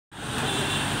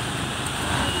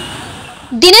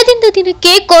ದಿನದಿಂದ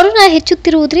ದಿನಕ್ಕೆ ಕೊರೋನಾ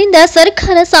ಹೆಚ್ಚುತ್ತಿರುವುದರಿಂದ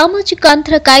ಸರ್ಕಾರ ಸಾಮಾಜಿಕ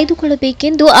ಅಂತರ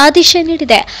ಕಾಯ್ದುಕೊಳ್ಳಬೇಕೆಂದು ಆದೇಶ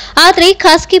ನೀಡಿದೆ. ಆದರೆ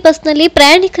ಖಾಸಗಿ ಬಸ್ನಲ್ಲಿ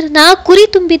ಪ್ರಯಾಣಿಕರನ್ನ ಕುರಿ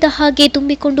ತುಂಬಿದ ಹಾಗೆ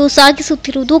ತುಂಬಿಕೊಂಡು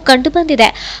ಸಾಗಿಸುತ್ತಿರುವುದು ಕಂಡುಬಂದಿದೆ.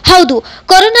 ಹೌದು,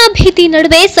 ಕೊರೋನಾ ಭೀತಿ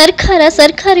ನಡುವೆ ಸರ್ಕಾರ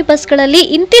ಸರ್ಕಾರಿ ಬಸ್ಗಳಲ್ಲಿ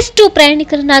ಇಂತಿಷ್ಟು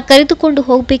ಪ್ರಯಾಣಿಕರನ್ನ ಕರೆದುಕೊಂಡು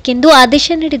ಹೋಗಬೇಕೆಂದು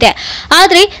ಆದೇಶ ನೀಡಿದೆ.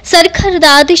 ಆದರೆ ಸರ್ಕಾರದ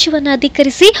ಆದೇಶವನ್ನು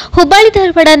ಧಿಕ್ಕರಿಸಿ ಹುಬ್ಬಳ್ಳಿ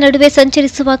ಧಾರವಾಡ ನಡುವೆ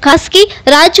ಸಂಚರಿಸುವ ಖಾಸಗಿ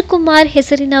ರಾಜಕುಮಾರ್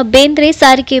ಹೆಸರಿನ ಬೇಂದ್ರೆ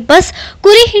ಸಾರಿಗೆ ಬಸ್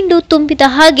ಕುರಿ ಹಿಂಡು ತುಂಬಿದ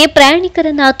ಹಾಗೆ ಪ್ರಯಾಣಿಕರನ್ನ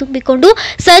ತುಂಬಿಕೊಂಡು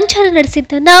ಸಂಚಾರ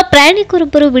ನಡೆಸಿದ್ದನ್ನ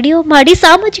ಪ್ರಯಾಣಿಕರೊಬ್ಬರು ವಿಡಿಯೋ ಮಾಡಿ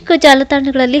ಸಾಮಾಜಿಕ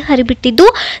ಜಾಲತಾಣಗಳಲ್ಲಿ ಹರಿಬಿಟ್ಟಿದ್ದು,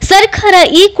 ಸರ್ಕಾರ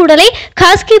ಈ ಕೂಡಲೇ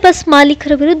ಖಾಸಗಿ ಬಸ್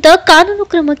ಮಾಲೀಕರ ವಿರುದ್ಧ ಕಾನೂನು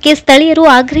ಕ್ರಮಕ್ಕೆ ಸ್ಥಳೀಯರು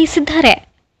ಆಗ್ರಹಿಸಿದ್ದಾರೆ.